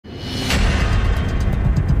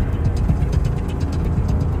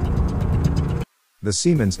The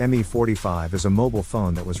Siemens ME45 is a mobile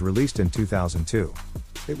phone that was released in 2002.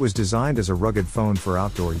 It was designed as a rugged phone for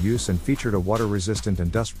outdoor use and featured a water-resistant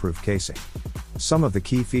and dust-proof casing. Some of the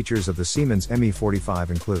key features of the Siemens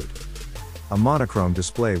ME45 include a monochrome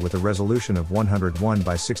display with a resolution of 101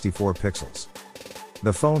 by 64 pixels.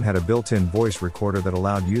 The phone had a built-in voice recorder that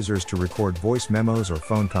allowed users to record voice memos or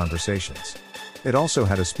phone conversations. It also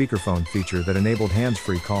had a speakerphone feature that enabled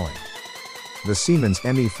hands-free calling. The Siemens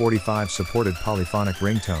ME45 supported polyphonic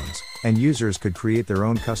ringtones, and users could create their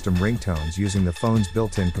own custom ringtones using the phone's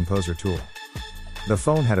built-in composer tool. The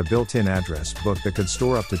phone had a built-in address book that could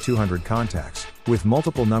store up to 200 contacts, with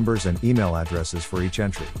multiple numbers and email addresses for each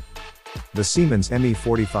entry. The Siemens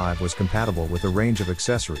ME45 was compatible with a range of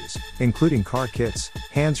accessories, including car kits,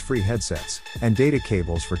 hands-free headsets, and data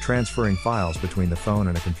cables for transferring files between the phone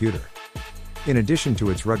and a computer. In addition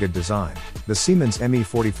to its rugged design, the Siemens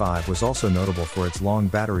ME45 was also notable for its long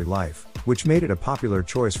battery life, which made it a popular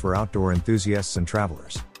choice for outdoor enthusiasts and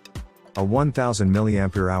travelers. A 1000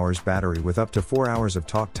 mAh battery with up to 4 hours of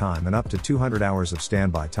talk time and up to 200 hours of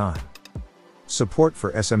standby time. Support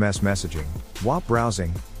for SMS messaging, WAP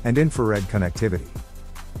browsing, and infrared connectivity.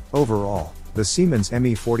 Overall, the Siemens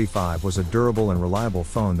ME45 was a durable and reliable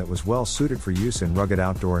phone that was well suited for use in rugged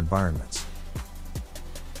outdoor environments.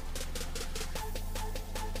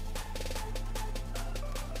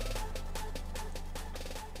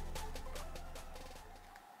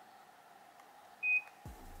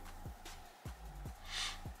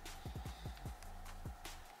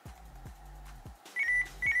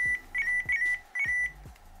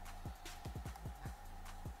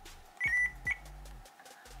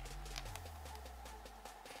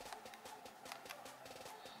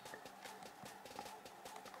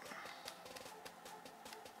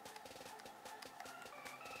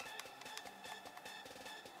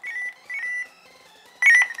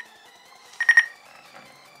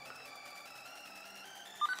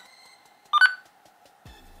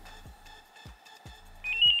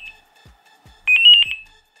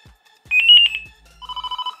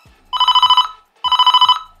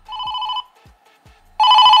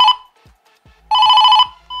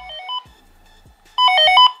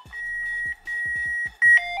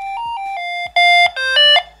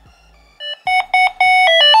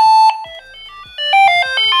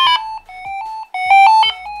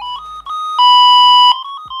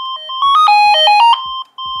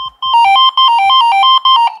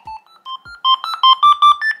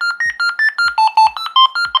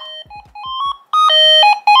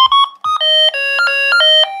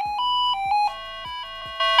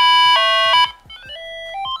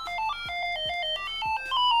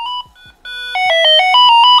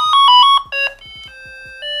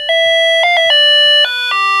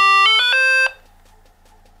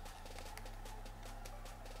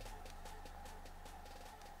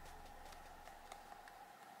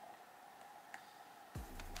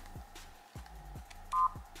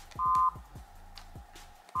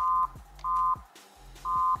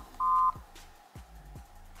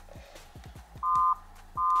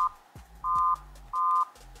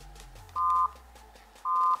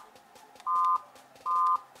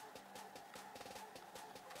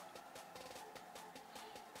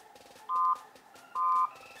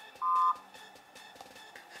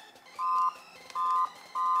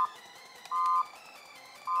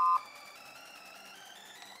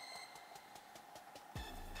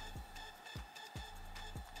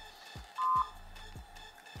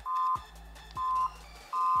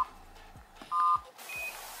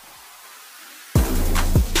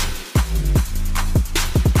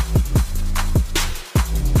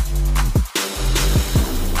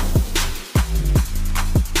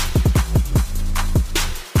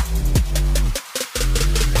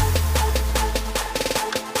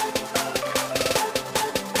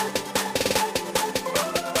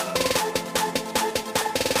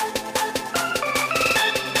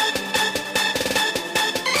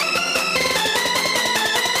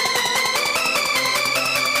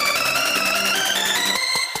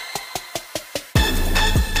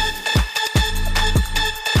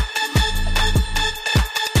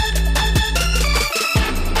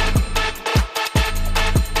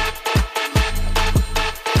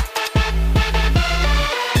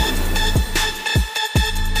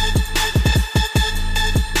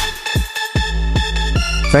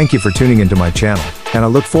 Thank you for tuning into my channel, and I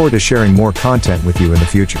look forward to sharing more content with you in the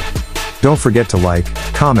future. Don't forget to like,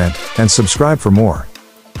 comment, and subscribe for more.